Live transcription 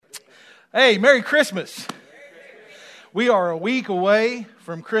Hey, Merry Christmas. We are a week away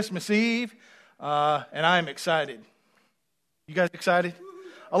from Christmas Eve, and I am excited. You guys excited?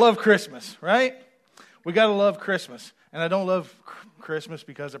 I love Christmas, right? We got to love Christmas. And I don't love Christmas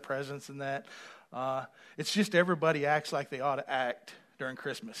because of presents and that. It's just everybody acts like they ought to act during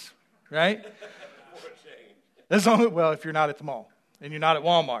Christmas, right? That's only, well, if you're not at the mall and you're not at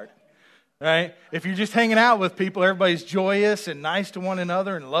Walmart. Right? If you're just hanging out with people, everybody's joyous and nice to one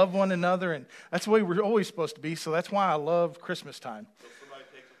another and love one another. And that's the way we're always supposed to be. So that's why I love Christmas time.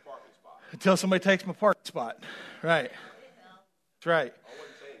 Until somebody takes my parking spot. Right. That's right.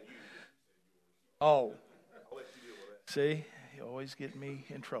 Oh. See? You always get me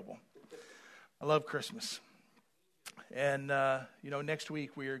in trouble. I love Christmas. And, next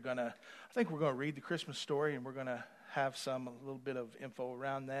week I think we're going to read the Christmas story. And we're going to have a little bit of info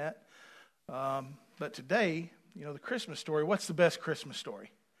around that. But today, the Christmas story, what's the best Christmas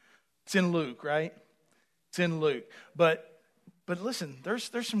story? It's in Luke, right? It's in Luke. But listen,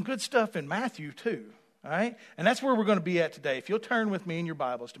 there's some good stuff in Matthew too, all right? And that's where we're going to be at today. If you'll turn with me in your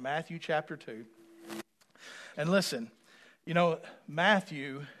Bibles to Matthew chapter 2. And listen,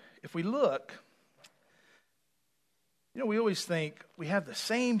 Matthew, if we look, we always think we have the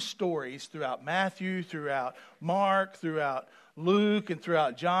same stories throughout Matthew, throughout Mark, throughout Luke, and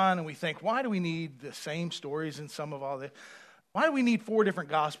throughout John, and we think, why do we need the same stories in some of all this? Why do we need 4 different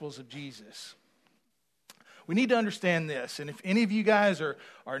Gospels of Jesus? We need to understand this, and if any of you guys are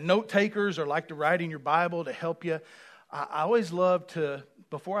note takers or like to write in your Bible to help you, I always love to,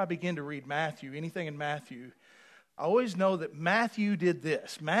 before I begin to read Matthew, anything in Matthew, I always know that Matthew did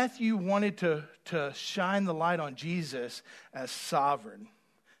this. Matthew wanted to shine the light on Jesus as sovereign,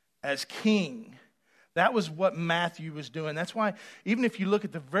 as king. That was what Matthew was doing. That's why even if you look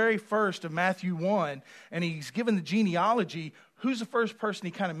at the very first of Matthew 1, and he's given the genealogy, who's the first person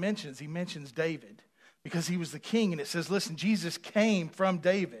he kind of mentions? He mentions David because he was the king. And it says, listen, Jesus came from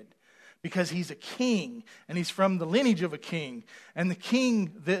David because he's a king and he's from the lineage of a king. And the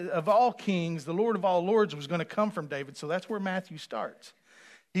king of all kings, the Lord of all lords, was going to come from David. So that's where Matthew starts.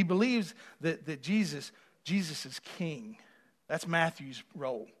 He believes that Jesus is king. That's Matthew's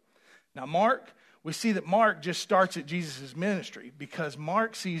role. Now Mark, we see that Mark just starts at Jesus' ministry because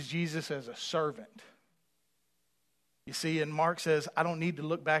Mark sees Jesus as a servant. You see, and Mark says, I don't need to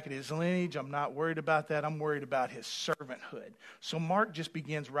look back at his lineage. I'm not worried about that. I'm worried about his servanthood. So Mark just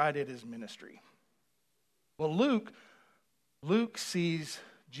begins right at his ministry. Well, Luke sees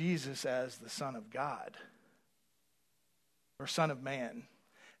Jesus as the Son of God or Son of Man.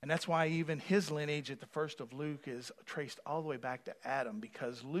 And that's why even his lineage at the first of Luke is traced all the way back to Adam,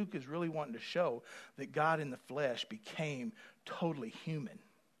 because Luke is really wanting to show that God in the flesh became totally human,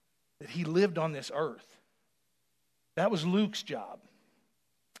 that he lived on this earth. That was Luke's job.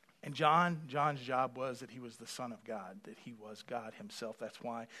 And John's job was that he was the Son of God, that he was God himself. That's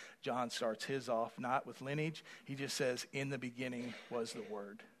why John starts his off not with lineage. He just says, in the beginning was the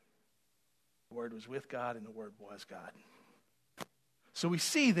Word. The Word was with God and the Word was God. So we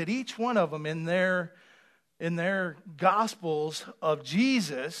see that each one of them in their Gospels of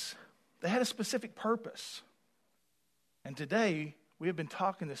Jesus, they had a specific purpose. And today, we have been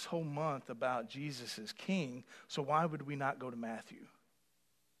talking this whole month about Jesus as King, so why would we not go to Matthew?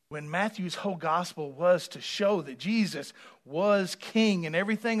 When Matthew's whole Gospel was to show that Jesus was King, and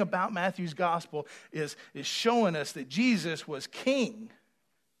everything about Matthew's Gospel is showing us that Jesus was King.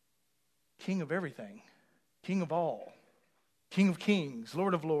 King of everything. King of all. King of kings,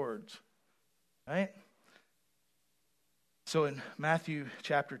 Lord of lords, right? So in Matthew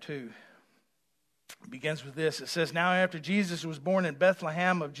chapter 2, it begins with this. It says, now after Jesus was born in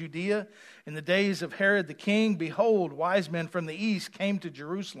Bethlehem of Judea, in the days of Herod the king, behold, wise men from the east came to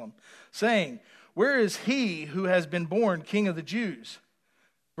Jerusalem, saying, where is he who has been born King of the Jews?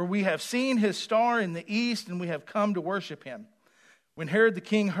 For we have seen his star in the east, and we have come to worship him. When Herod the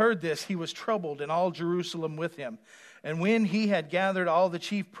king heard this, he was troubled, and all Jerusalem with him. And when he had gathered all the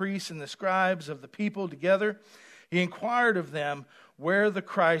chief priests and the scribes of the people together, he inquired of them where the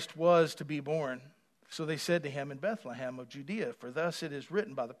Christ was to be born. So they said to him, in Bethlehem of Judea, for thus it is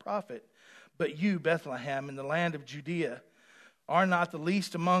written by the prophet, but you, Bethlehem, in the land of Judea, are not the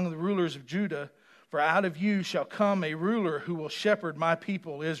least among the rulers of Judah, for out of you shall come a ruler who will shepherd my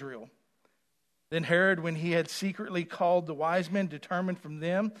people Israel. Then Herod, when he had secretly called the wise men, determined from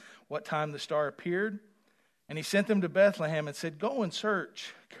them what time the star appeared. And he sent them to Bethlehem and said, go and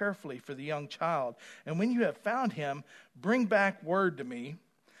search carefully for the young child. And when you have found him, bring back word to me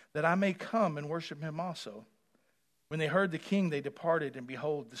that I may come and worship him also. When they heard the king, they departed, and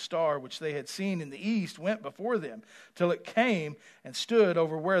behold, the star which they had seen in the east went before them, till it came and stood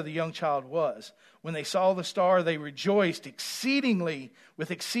over where the young child was. When they saw the star, they rejoiced exceedingly,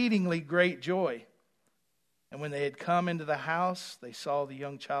 with exceedingly great joy. And when they had come into the house, they saw the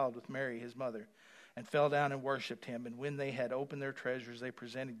young child with Mary, his mother, and fell down and worshipped him. And when they had opened their treasures, they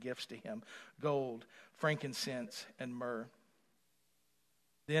presented gifts to him, gold, frankincense, and myrrh.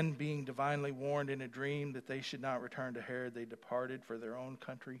 Then, being divinely warned in a dream that they should not return to Herod, they departed for their own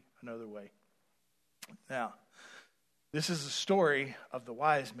country another way. Now, this is the story of the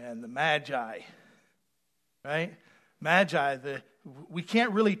wise men, the Magi, right? Magi, we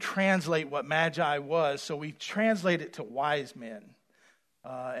can't really translate what Magi was, so we translate it to wise men.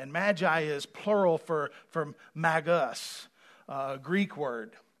 And Magi is plural for magus, a Greek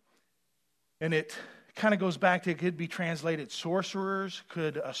word. And it kind of goes back to, it could be translated sorcerers,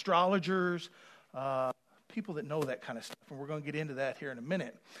 could astrologers, people that know that kind of stuff. And we're going to get into that here in a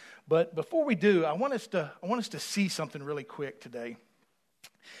minute. But before we do, I want us to see something really quick today.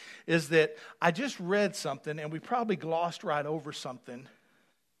 Is that I just read something, and we probably glossed right over something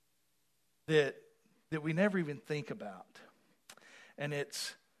that we never even think about. And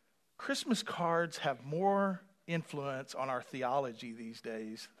it's Christmas cards have more influence on our theology these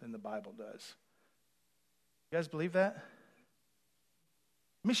days than the Bible does. You guys believe that?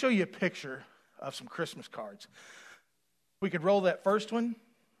 Let me show you a picture of some Christmas cards. We could roll that first one.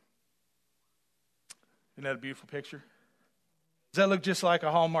 Isn't that a beautiful picture? Does that look just like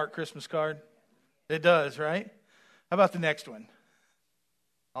a Hallmark Christmas card? It does, right? How about the next one?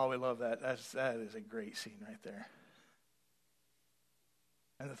 Oh, we love that. That is a great scene right there.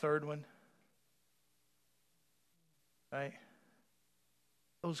 And the third one? Right?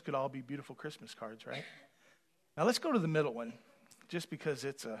 Those could all be beautiful Christmas cards, right? Now let's go to the middle one, just because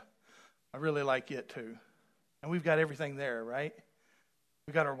I really like it too. And we've got everything there, right?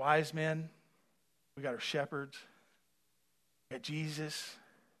 We got our wise men. We got our shepherds. We got Jesus,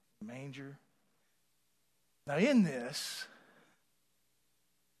 the manger. Now in this,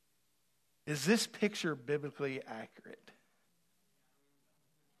 is this picture biblically accurate?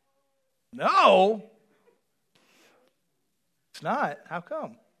 No. It's not. How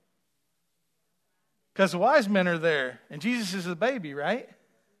come? Because the wise men are there, and Jesus is a baby, right?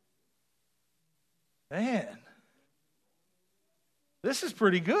 Man, this is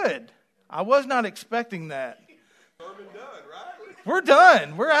pretty good. I was not expecting that. Sermon done, right? We're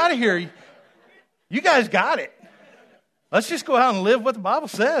done. We're out of here. You guys got it. Let's just go out and live what the Bible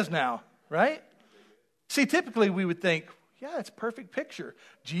says now, right? See, typically we would think, yeah, it's a perfect picture.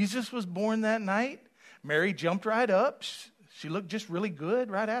 Jesus was born that night. Mary jumped right up. She looked just really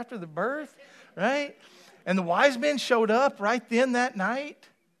good right after the birth, right? And the wise men showed up right then that night.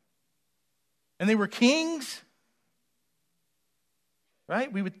 And they were kings,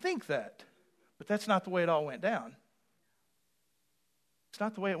 right? We would think that. But that's not the way it all went down. It's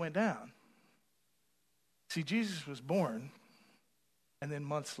not the way it went down. See, Jesus was born, and then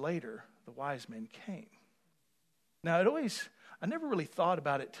months later, the wise men came. Now, I never really thought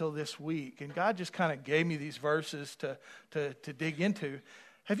about it till this week, and God just kind of gave me these verses to dig into.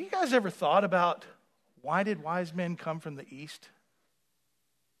 Have you guys ever thought about why did wise men come from the east?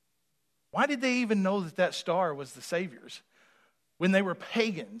 Why did they even know that star was the Savior's? When they were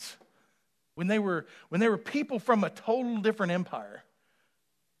pagans, when they were people from a total different empire,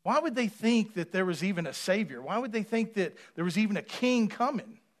 why would they think that there was even a Savior? Why would they think that there was even a king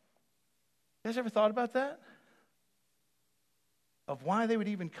coming? You guys ever thought about that? Of why they would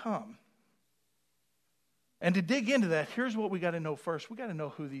even come. And to dig into that, here's what we got to know first. We got to know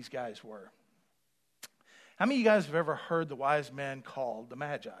who these guys were. How many of you guys have ever heard the wise men called the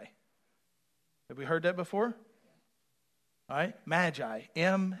Magi? Have we heard that before? All right, Magi,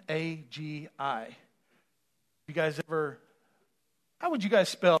 M-A-G-I. You guys ever, how would you guys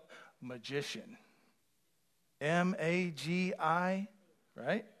spell magician? M-A-G-I,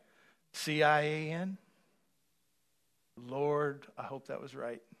 right? C-I-A-N. Lord, I hope that was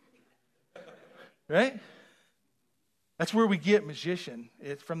right. Right? That's where we get magician.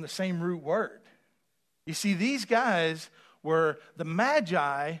 It's from the same root word. You see, these guys were, the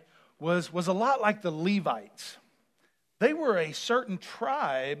Magi was a lot like the Levites. They were a certain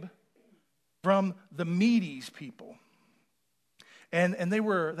tribe from the Medes people. And they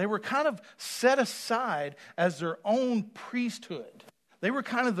were kind of set aside as their own priesthood. They were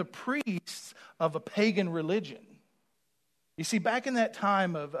kind of the priests of a pagan religion. You see, back in that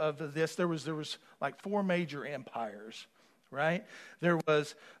time of this, there was like 4 major empires right? There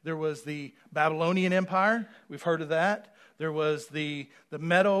was the Babylonian Empire. We've heard of that. There was the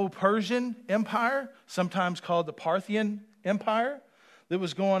Medo-Persian Empire, sometimes called the Parthian Empire, that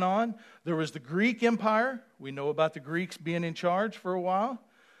was going on. There was the Greek Empire. We know about the Greeks being in charge for a while.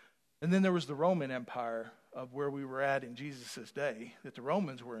 And then there was the Roman Empire of where we were at in Jesus' day, that the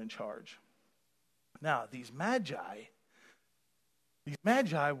Romans were in charge. Now, these magi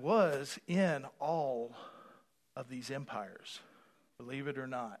was in all of these empires, believe it or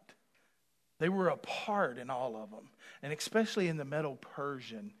not. They were a part in all of them, and especially in the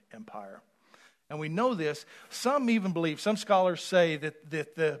Medo-Persian Empire. And we know this. Some even believe, some scholars say that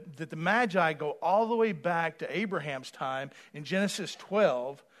the Magi go all the way back to Abraham's time in Genesis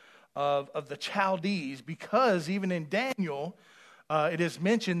 12 of the Chaldees, because even in Daniel, it is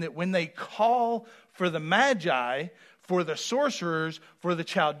mentioned that when they call for the Magi, for the sorcerers, for the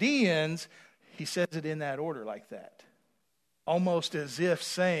Chaldeans, he says it in that order like that. Almost as if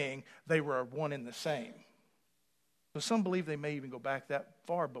saying they were one and the same. So some believe they may even go back that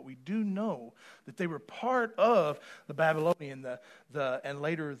far, but we do know that they were part of the Babylonian, and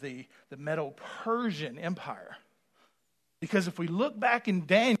later the Medo-Persian Empire. Because if we look back in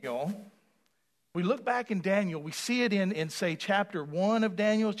Daniel, we see it in say, chapter 1 of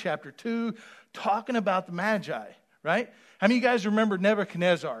Daniel, chapter 2, talking about the Magi, right? How many of you guys remember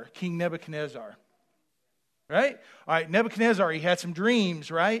Nebuchadnezzar, King Nebuchadnezzar? Right? All right, Nebuchadnezzar, he had some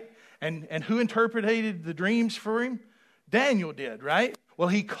dreams, right? And who interpreted the dreams for him? Daniel did, right? Well,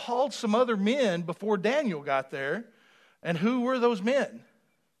 he called some other men before Daniel got there. And who were those men?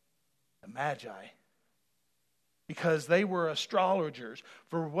 The Magi. Because they were astrologers.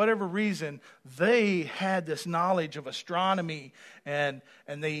 For whatever reason, they had this knowledge of astronomy and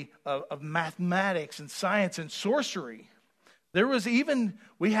of mathematics and science and sorcery. There was even,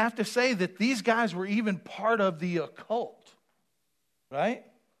 we have to say that these guys were even part of the occult, right?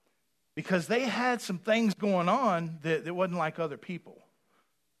 Because they had some things going on that wasn't like other people.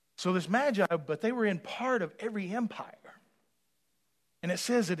 So this Magi, but they were in part of every empire. And it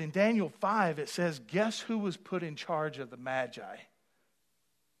says that in Daniel 5, it says, guess who was put in charge of the Magi?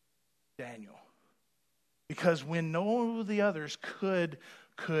 Daniel. Because when none of the others could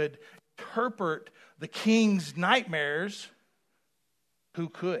interpret the king's nightmares, who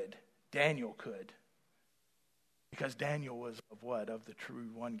could? Daniel could. Because Daniel was of what? Of the true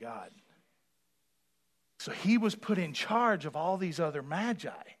one God. So he was put in charge of all these other Magi.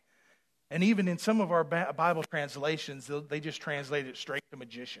 And even in some of our Bible translations, they just translate it straight to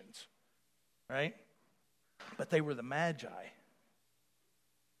magicians. Right? But they were the Magi.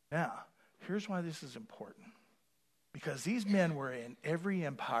 Now, here's why this is important. Because these men were in every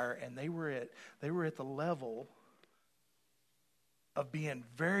empire, and they were at the level of being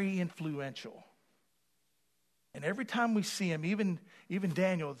very influential. And every time we see them, even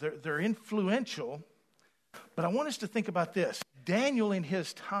Daniel, they're influential. But I want us to think about this. Daniel in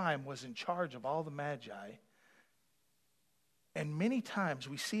his time was in charge of all the Magi. And many times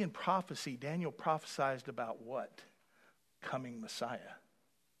we see in prophecy, Daniel prophesied about what? Coming Messiah.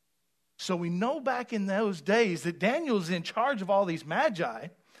 So we know back in those days that Daniel's in charge of all these Magi.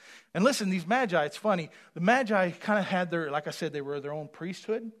 And listen, these Magi, it's funny. The Magi kind of had like I said, they were their own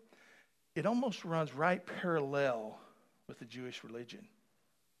priesthood. It almost runs right parallel with the Jewish religion.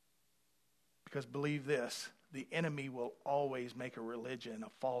 Because believe this, the enemy will always make a religion, a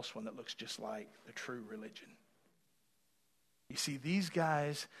false one that looks just like the true religion. You see, these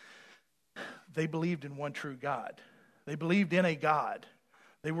guys, they believed in one true God. They believed in a God.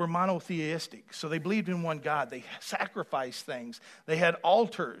 They were monotheistic, so they believed in one God. They sacrificed things. They had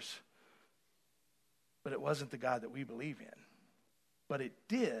altars. But it wasn't the God that we believe in. But it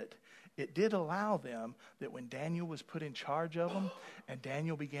did allow them that when Daniel was put in charge of them, and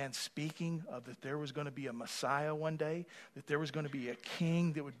Daniel began speaking of that there was going to be a Messiah one day, that there was going to be a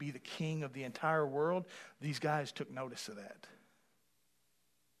king that would be the king of the entire world, these guys took notice of that.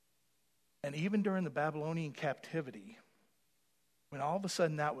 And even during the Babylonian captivity, when all of a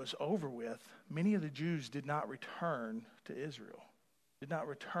sudden that was over with, many of the Jews did not return to Israel, did not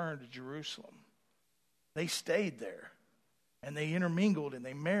return to Jerusalem. They stayed there, and they intermingled, and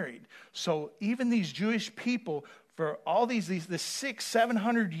they married. So even these Jewish people, for all these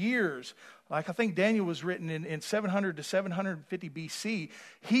 600-700 years, like I think Daniel was written in 700 to 750 BC,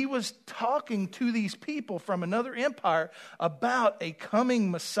 he was talking to these people from another empire about a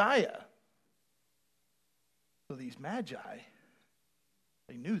coming Messiah. So these Magi,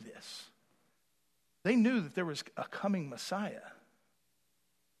 they knew this. They knew that there was a coming Messiah.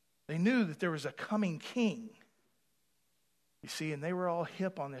 They knew that there was a coming king. You see, and they were all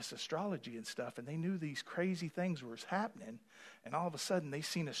hip on this astrology and stuff, and they knew these crazy things were happening, and all of a sudden they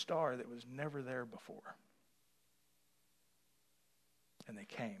seen a star that was never there before. And they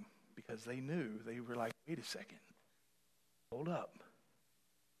came because they knew, they were like, wait a second, hold up.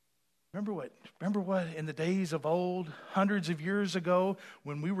 Remember what in the days of old, hundreds of years ago,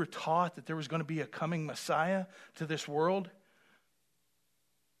 when we were taught that there was going to be a coming Messiah to this world?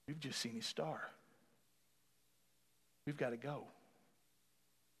 We've just seen his star. We've got to go.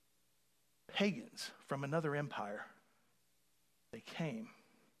 Pagans from another empire, they came.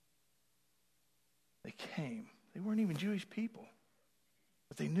 They came. They weren't even Jewish people,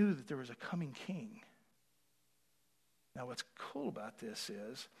 but they knew that there was a coming king. Now, what's cool about this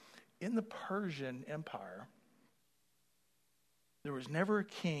is, in the Persian Empire, there was never a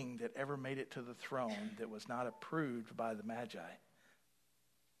king that ever made it to the throne that was not approved by the Magi.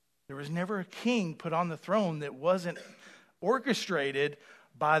 There was never a king put on the throne that wasn't orchestrated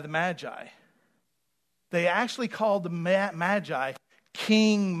by the Magi. They actually called the Magi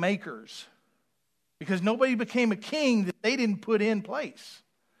king makers, because nobody became a king that they didn't put in place.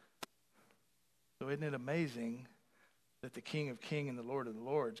 So isn't it amazing that the King of Kings and the Lord of the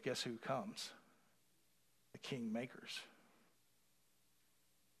Lords, guess who comes? The king makers.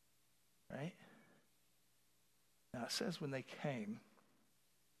 Right? Now it says when they came,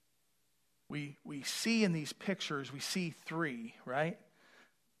 we see in these pictures, we see 3, right?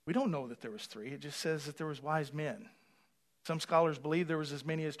 We don't know that there was 3. It just says that there was wise men. Some scholars believe there was as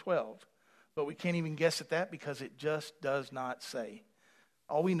many as 12. But we can't even guess at that because it just does not say.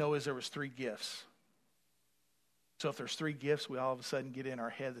 All we know is there was 3 gifts. So if there's 3 gifts, we all of a sudden get in our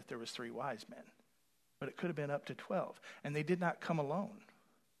head that there was 3 wise men. But it could have been up to 12. And they did not come alone.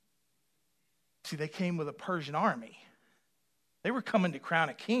 See, they came with a Persian army. They were coming to crown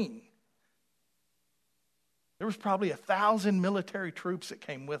a king. There was probably 1,000 military troops that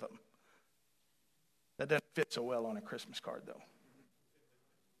came with them. That doesn't fit so well on a Christmas card, though.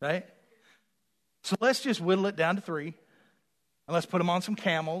 Right? So let's just whittle it down to 3. And let's put them on some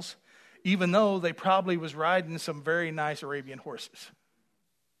camels, even though they probably was riding some very nice Arabian horses.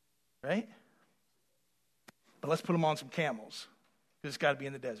 Right? But let's put them on some camels, because it's got to be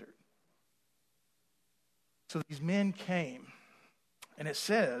in the desert. So these men came, and it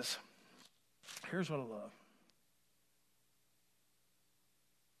says, here's what I love.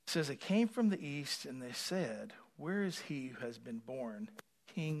 It says, they came from the east, and they said, where is he who has been born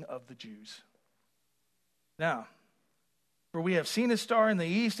King of the Jews? Now, for we have seen his star in the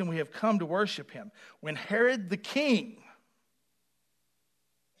east, and we have come to worship him. When Herod the king,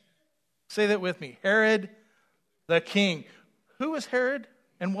 say that with me, Herod the king. Who was Herod,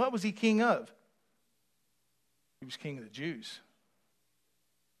 and what was he king of? He was king of the Jews.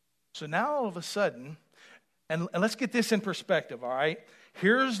 So now all of a sudden, and let's get this in perspective, all right?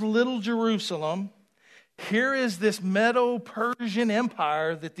 Here's little Jerusalem. Here is this Medo-Persian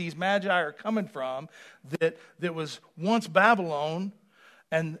empire that these magi are coming from, that was once Babylon,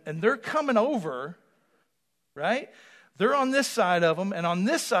 and they're coming over, right? They're on this side of them, and on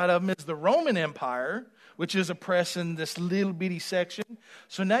this side of them is the Roman Empire, which is oppressing this little bitty section.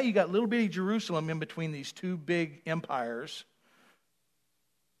 So now you got little bitty Jerusalem in between these 2 big empires.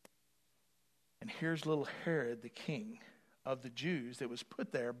 And here's little Herod, the king of the Jews, that was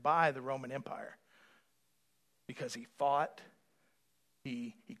put there by the Roman Empire. Because he fought,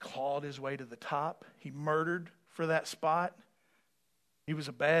 he clawed his way to the top, he murdered for that spot. He was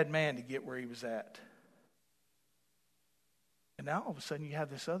a bad man to get where he was at. And now all of a sudden you have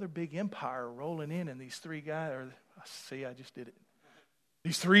this other big empire rolling in, and these 3 guys, I just did it.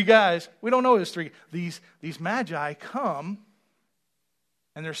 These 3 guys, we don't know there's 3. These magi come,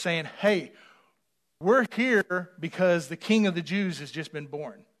 and they're saying, hey, we're here because the King of the Jews has just been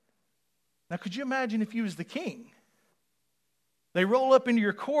born. Now, could you imagine if you was the king? They roll up into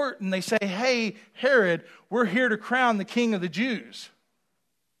your court and they say, hey, Herod, we're here to crown the King of the Jews.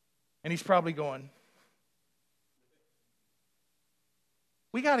 And he's probably going,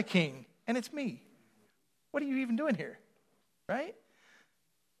 we got a king, and it's me. What are you even doing here? Right?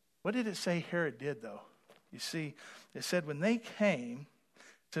 What did it say Herod did, though? You see, it said when they came,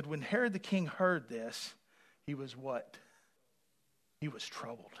 it said when Herod the king heard this, he was what? He was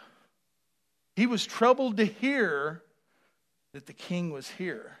troubled. He was troubled to hear that the king was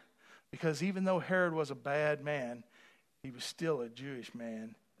here. Because even though Herod was a bad man, he was still a Jewish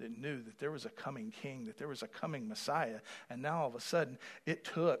man that knew that there was a coming king, that there was a coming Messiah. And now all of a sudden, it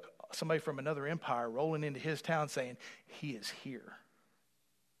took somebody from another empire rolling into his town saying, he is here.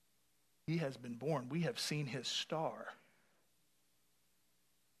 He has been born. We have seen his star.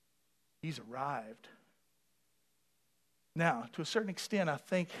 He's arrived. Now, to a certain extent, I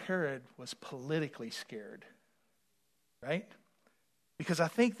think Herod was politically scared, right? Because I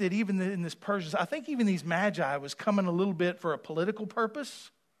think that even in this Persians, I think even these magi was coming a little bit for a political purpose,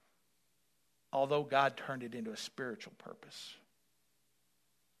 although God turned it into a spiritual purpose.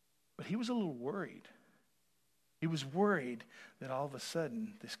 But he was a little worried. He was worried that all of a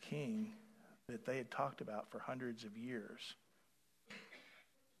sudden this king that they had talked about for hundreds of years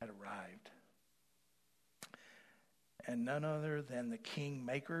had arrived. And none other than the king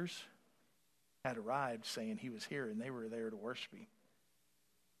makers had arrived saying he was here, and they were there to worship him.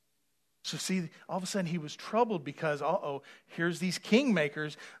 So see, all of a sudden he was troubled because, here's these king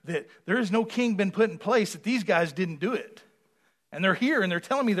makers that there is no king been put in place, that these guys didn't do it. And they're here and they're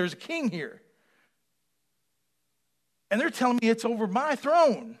telling me there's a king here. And they're telling me it's over my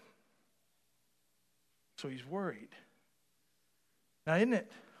throne. So he's worried. Now isn't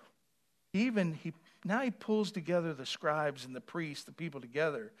it? Now he pulls together the scribes and the priests, the people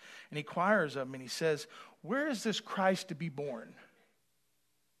together, and he inquires of them and he says, where is this Christ to be born?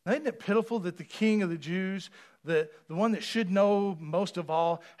 Now, isn't it pitiful that the king of the Jews, the one that should know most of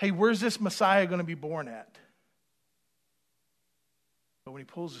all, hey, where's this Messiah going to be born at? But when he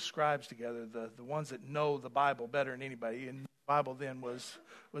pulls the scribes together, the ones that know the Bible better than anybody, and the Bible then was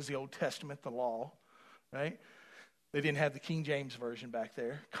the Old Testament, the law, right? They didn't have the King James Version back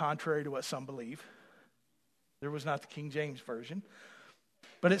there, contrary to what some believe. There was not the King James Version.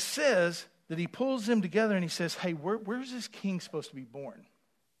 But it says that he pulls them together and he says, hey, where's this king supposed to be born?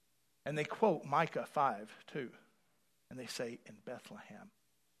 And they quote Micah 5:2. And they say, in Bethlehem.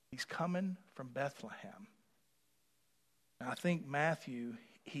 He's coming from Bethlehem. Now, I think Matthew,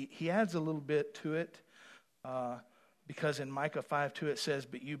 he adds a little bit to it. Because in Micah 5:2 it says,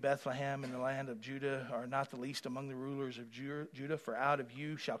 but you, Bethlehem, in the land of Judah, are not the least among the rulers of Judah, for out of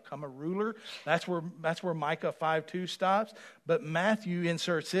you shall come a ruler. That's where Micah 5:2 stops. But Matthew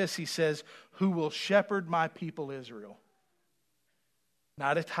inserts this. He says, who will shepherd my people Israel.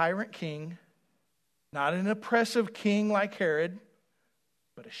 Not a tyrant king, not an oppressive king like Herod,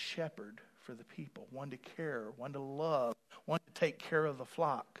 but a shepherd for the people. One to care, one to love, one to take care of the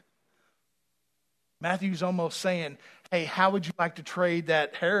flock. Matthew's almost saying, hey, how would you like to trade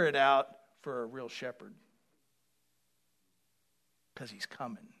that Herod out for a real shepherd? Because he's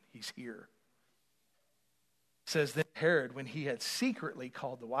coming. He's here. It says that Herod, when he had secretly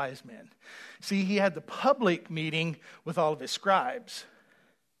called the wise men. See, he had the public meeting with all of his scribes.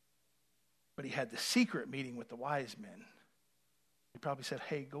 But he had the secret meeting with the wise men. He probably said,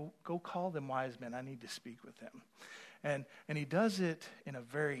 hey, go call them wise men. I need to speak with them. And he does it in a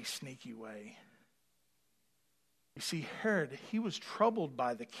very sneaky way. You see, Herod, he was troubled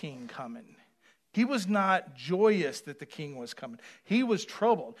by the king coming. He was not joyous that the king was coming. He was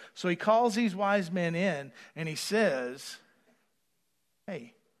troubled. So he calls these wise men in and he says,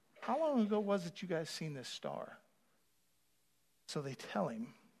 hey, how long ago was it you guys seen this star? So they tell him.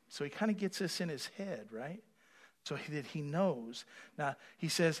 So he kind of gets this in his head, right? So that he knows. Now, he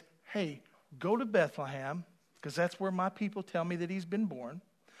says, hey, go to Bethlehem, because that's where my people tell me that he's been born.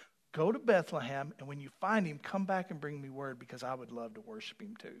 Go to Bethlehem, and when you find him, come back and bring me word, because I would love to worship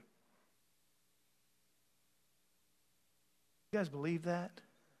him too. You guys believe that?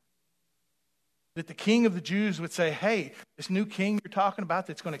 That the king of the Jews would say, hey, this new king you're talking about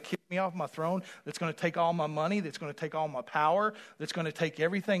that's going to kick me off my throne, that's going to take all my money, that's going to take all my power, that's going to take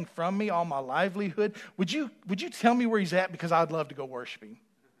everything from me, all my livelihood. Would you tell me where he's at, because I'd love to go worship him?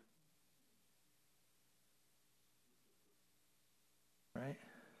 Right?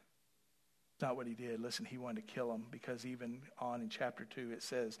 It's not what he did. Listen, he wanted to kill him, because even on in chapter 2 it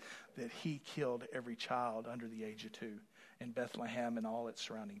says that he killed every child under the age of 2 in Bethlehem and all its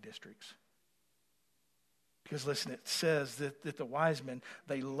surrounding districts. Because listen, it says that the wise men,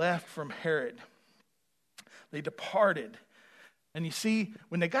 they left from Herod. They departed. And you see,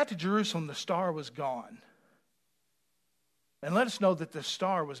 when they got to Jerusalem, the star was gone. And let us know that the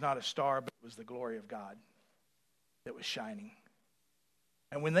star was not a star, but it was the glory of God that was shining.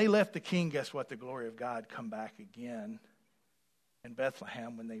 And when they left the king, guess what? The glory of God come back again in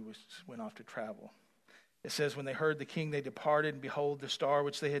Bethlehem when they went off to travel. It says, when they heard the king, they departed, and behold, the star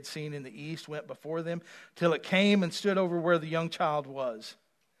which they had seen in the east went before them, till it came and stood over where the young child was.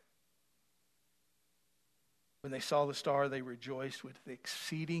 When they saw the star, they rejoiced with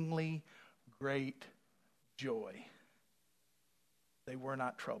exceedingly great joy. They were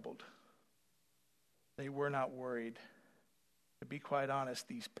not troubled. They were not worried. To be quite honest,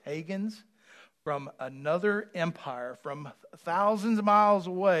 these pagans from another empire, from thousands of miles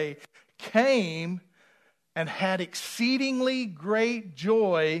away, came and had exceedingly great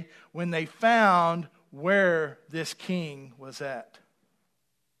joy when they found where this king was at.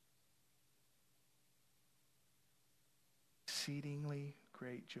 Exceedingly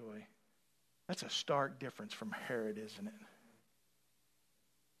great joy. That's a stark difference from Herod, isn't it?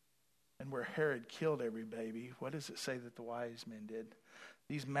 And where Herod killed every baby, what does it say that the wise men did?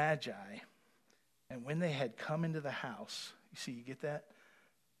 These magi, and when they had come into the house, you get that?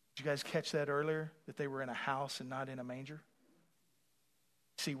 Did you guys catch that earlier? That they were in a house and not in a manger?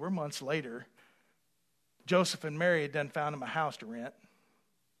 See, we're months later. Joseph and Mary had done found them a house to rent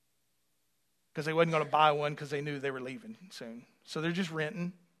because they wasn't going to buy one because they knew they were leaving soon. So they're just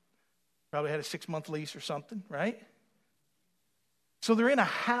renting. Probably had a 6-month lease or something, right? So they're in a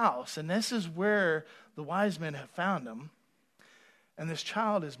house, and this is where the wise men have found them. And this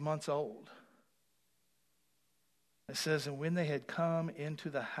child is months old. It says, and when they had come into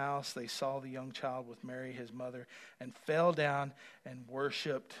the house, they saw the young child with Mary, his mother, and fell down and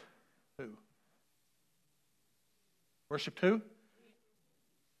worshipped who? Worshipped who?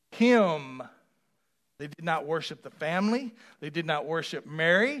 Him. They did not worship the family. They did not worship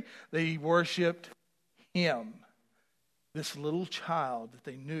Mary. They worshiped him. This little child that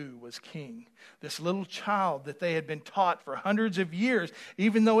they knew was king. This little child that they had been taught for hundreds of years,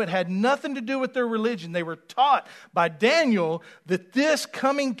 even though it had nothing to do with their religion. They were taught by Daniel that this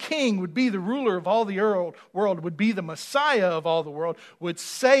coming king would be the ruler of all the world, would be the Messiah of all the world, would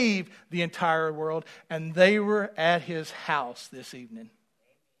save the entire world. And they were at his house this evening.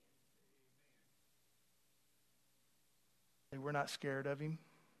 They were not scared of him.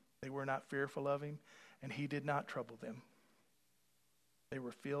 They were not fearful of him. And he did not trouble them. They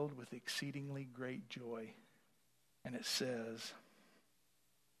were filled with exceedingly great joy. And it says,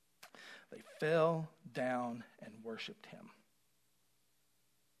 they fell down and worshiped him.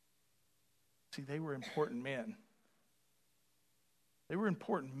 See, they were important men. They were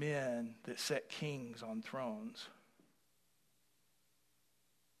important men that set kings on thrones.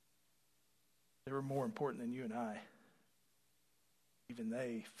 They were more important than you and I. Even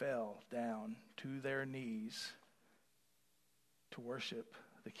they fell down to their knees to worship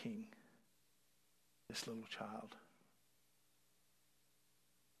the king, this little child.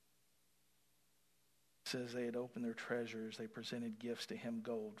 It says they had opened their treasures. They presented gifts to him,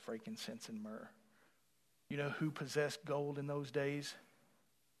 gold, frankincense, and myrrh. You know who possessed gold in those days?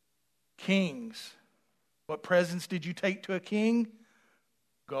 Kings. What presents did you take to a king?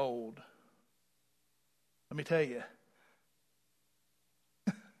 Gold. Let me tell you.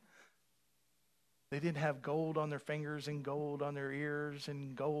 They didn't have gold on their fingers and gold on their ears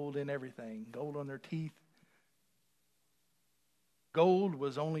and gold in everything. Gold on their teeth. Gold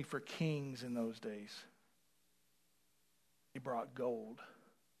was only for kings in those days. They brought gold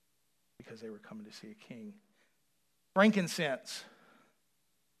because they were coming to see a king. Frankincense.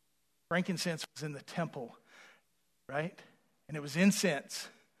 Frankincense was in the temple, right? And it was incense.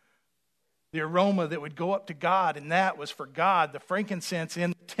 The aroma that would go up to God, and that was for God. The frankincense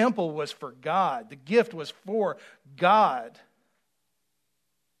in the temple was for God. The gift was for God.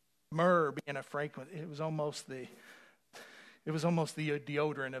 Myrrh being a fragrance, it was almost the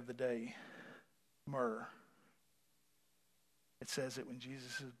deodorant of the day. Myrrh. It says that when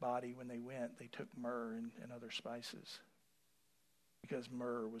Jesus' body, when they went, they took myrrh and other spices. Because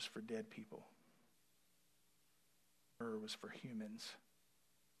myrrh was for dead people. Myrrh was for humans.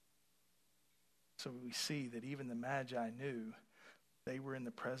 So we see that even the Magi knew they were in the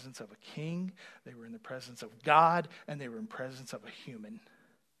presence of a king, they were in the presence of God, and they were in the presence of a human.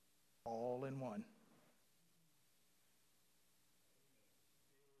 All in one.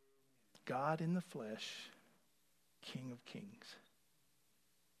 God in the flesh, King of kings.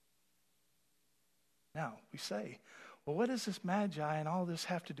 Now, we say, well, what does this Magi and all this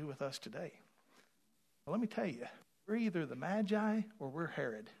have to do with us today? Well, let me tell you, we're either the Magi or we're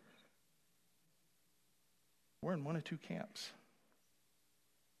Herod. We're in one of two camps.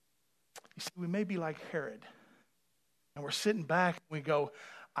 You see, we may be like Herod. And we're sitting back and we go,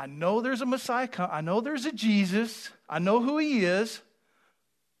 I know there's a Messiah. I know there's a Jesus. I know who he is.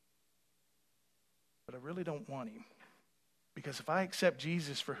 But I really don't want him. Because if I accept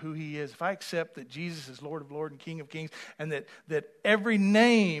Jesus for who he is, if I accept that Jesus is Lord of Lords and King of Kings, and that every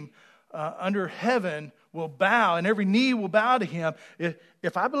name under heaven will bow and every knee will bow to him.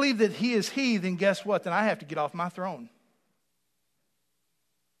 If I believe that he is he, then guess what? Then I have to get off my throne.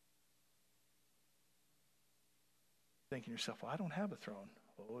 Thinking to yourself, well, I don't have a throne.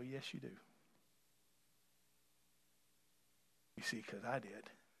 Oh, yes, you do. You see, because I did.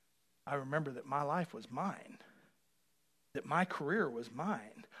 I remember that my life was mine. That my career was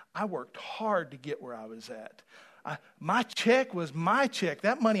mine. I worked hard to get where I was at. My check was my check.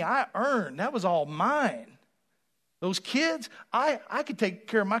 That money I earned, that was all mine. Those kids, I could take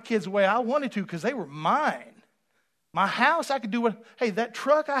care of my kids the way I wanted to because they were mine. My house, I could do what, hey, that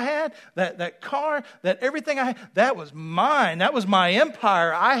truck I had, that car, that everything I had, that was mine. That was my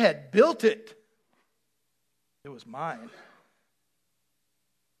empire. I had built it. It was mine.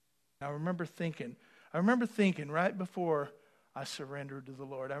 I remember thinking right before I surrendered to the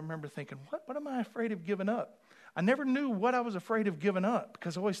Lord, I remember thinking, what am I afraid of giving up? I never knew what I was afraid of giving up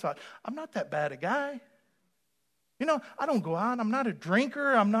because I always thought, I'm not that bad a guy. You know, I don't go out. I'm not a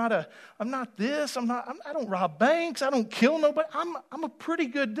drinker. I'm not this. I don't rob banks. I don't kill nobody. I'm a pretty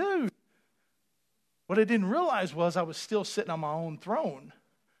good dude. What I didn't realize was I was still sitting on my own throne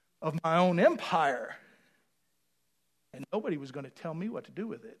of my own empire. And nobody was going to tell me what to do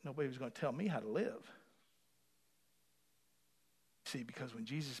with it. Nobody was going to tell me how to live. See, because when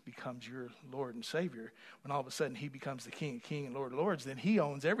Jesus becomes your Lord and Savior, when all of a sudden he becomes the King and Lord of Lords, then he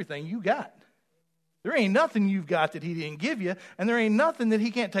owns everything you got. There ain't nothing you've got that he didn't give you, and there ain't nothing that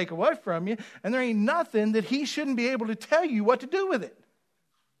he can't take away from you, and there ain't nothing that he shouldn't be able to tell you what to do with it.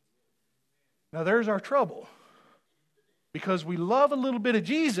 Now there's our trouble. Because we love a little bit of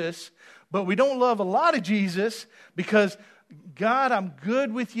Jesus, but we don't love a lot of Jesus because, God, I'm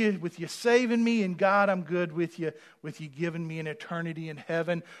good with you saving me, and God, I'm good with you giving me an eternity in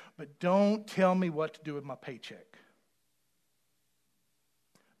heaven, but don't tell me what to do with my paycheck.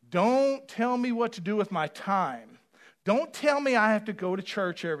 Don't tell me what to do with my time. Don't tell me I have to go to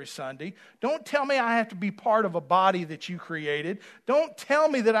church every Sunday. Don't tell me I have to be part of a body that you created. Don't tell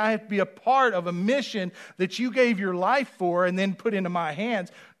me that I have to be a part of a mission that you gave your life for and then put into my hands.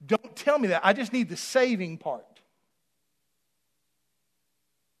 Don't tell me that. I just need the saving part.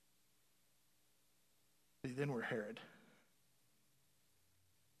 See, then we're Herod.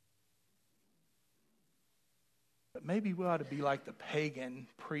 But maybe we ought to be like the pagan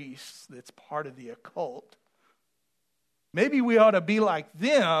priests that's part of the occult. Maybe we ought to be like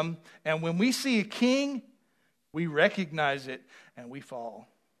them, and when we see a king, we recognize it, and we fall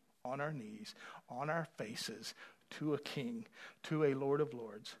on our knees, on our faces, to a king, to a Lord of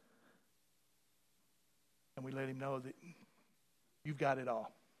Lords. And we let him know that you've got it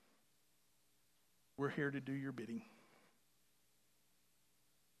all. We're here to do your bidding.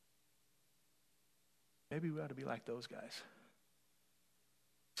 Maybe we ought to be like those guys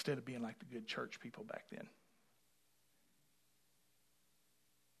instead of being like the good church people back then.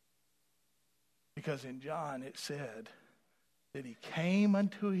 Because in John it said that he came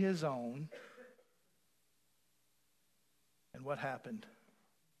unto his own, and what happened?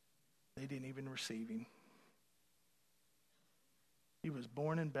 They didn't even receive him. He was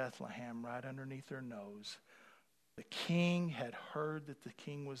born in Bethlehem right underneath their nose. The king had heard that the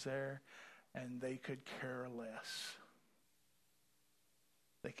king was there, and they could care less.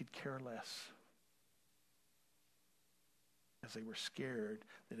 They could care less. Because they were scared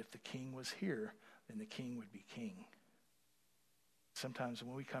that if the king was here, then the king would be king. Sometimes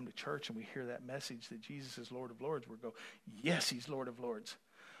when we come to church and we hear that message that Jesus is Lord of Lords, we go, yes, he's Lord of Lords.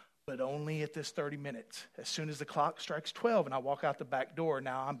 But only at this 30 minutes. As soon as the clock strikes 12 and I walk out the back door,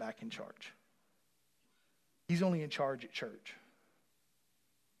 now I'm back in charge. He's only in charge at church.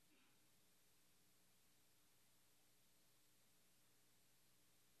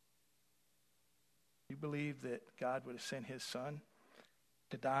 You believe that God would have sent his son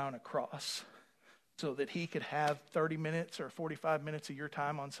to die on a cross so that he could have 30 minutes or 45 minutes of your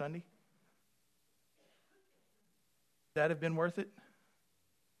time on Sunday? Would that have been worth it?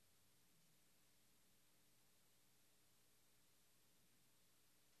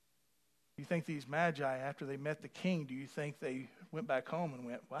 You think these magi, after they met the king, do you think they went back home and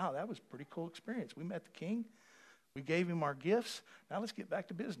went, wow, that was a pretty cool experience. We met the king. We gave him our gifts. Now let's get back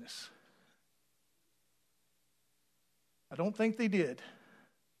to business. I don't think they did.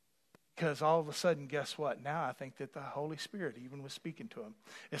 Because all of a sudden, guess what? Now I think that the Holy Spirit even was speaking to them.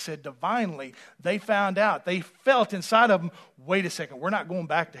 It said divinely, they found out. They felt inside of them, wait a second, we're not going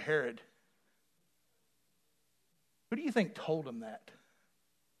back to Herod. Who do you think told them that?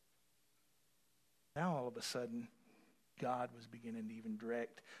 Now all of a sudden, God was beginning to even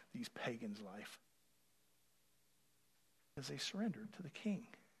direct these pagans' life. Because they surrendered to the king.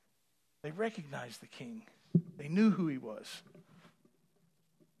 They recognized the king. They knew who he was.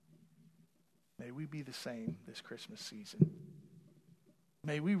 May we be the same this Christmas season.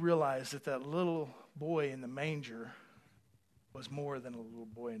 May we realize that that little boy in the manger was more than a little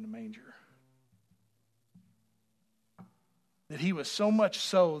boy in the manger. That he was so much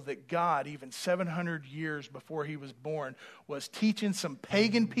so that God, even 700 years before he was born, was teaching some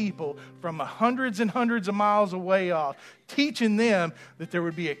pagan people from hundreds and hundreds of miles away off, teaching them that there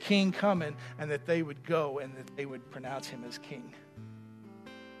would be a king coming and that they would go and that they would pronounce him as king.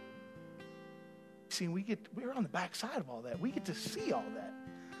 See, we're on the backside of all that. We get to see all that.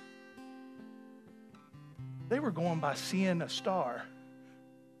 They were going by seeing a star.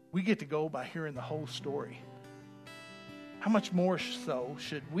 We get to go by hearing the whole story. How much more so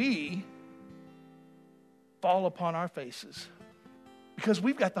should we fall upon our faces? Because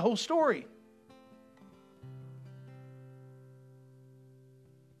we've got the whole story.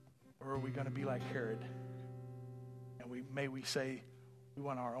 Or are we going to be like Herod? And may we say we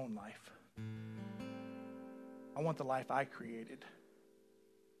want our own life. I want the life I created.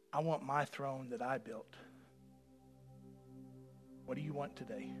 I want my throne that I built. What do you want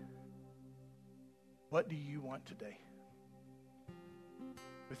today? What do you want today?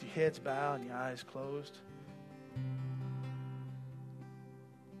 With your heads bowed and your eyes closed.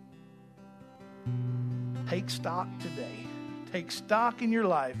 Take stock today. Take stock in your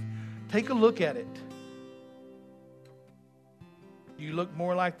life. Take a look at it. Do you look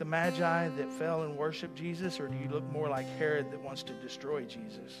more like the Magi that fell and worshiped Jesus, or do you look more like Herod that wants to destroy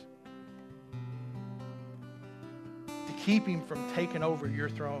Jesus? To keep him from taking over your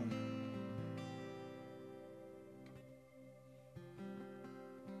throne.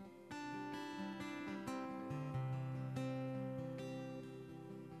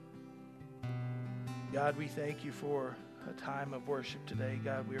 God, we thank you for a time of worship today.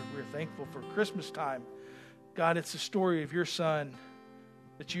 God, we're thankful for Christmas time. God, it's the story of your Son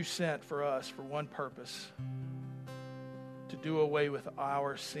that you sent for us for one purpose, to do away with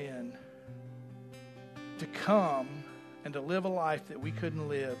our sin, to come and to live a life that we couldn't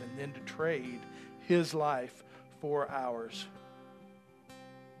live, and then to trade his life for ours.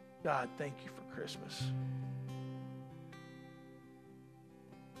 God, thank you for Christmas.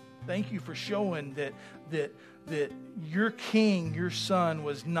 Thank you for showing that your king, your son,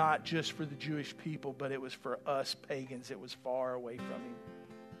 was not just for the Jewish people, but it was for us pagans. It was far away from him.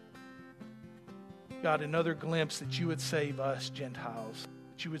 God, another glimpse that you would save us Gentiles,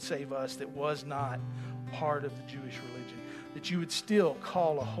 that you would save us that was not part of the Jewish religion, that you would still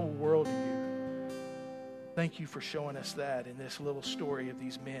call a whole world to you. Thank you for showing us that in this little story of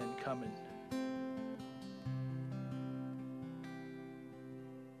these men coming.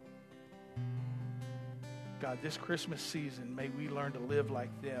 God, this Christmas season, may we learn to live like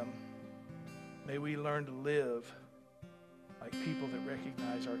them. May we learn to live like people that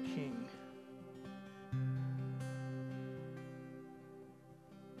recognize our King.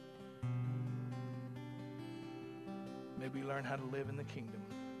 May we learn how to live in the kingdom.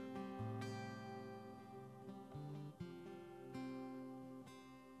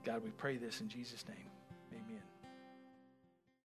 God, we pray this in Jesus' name.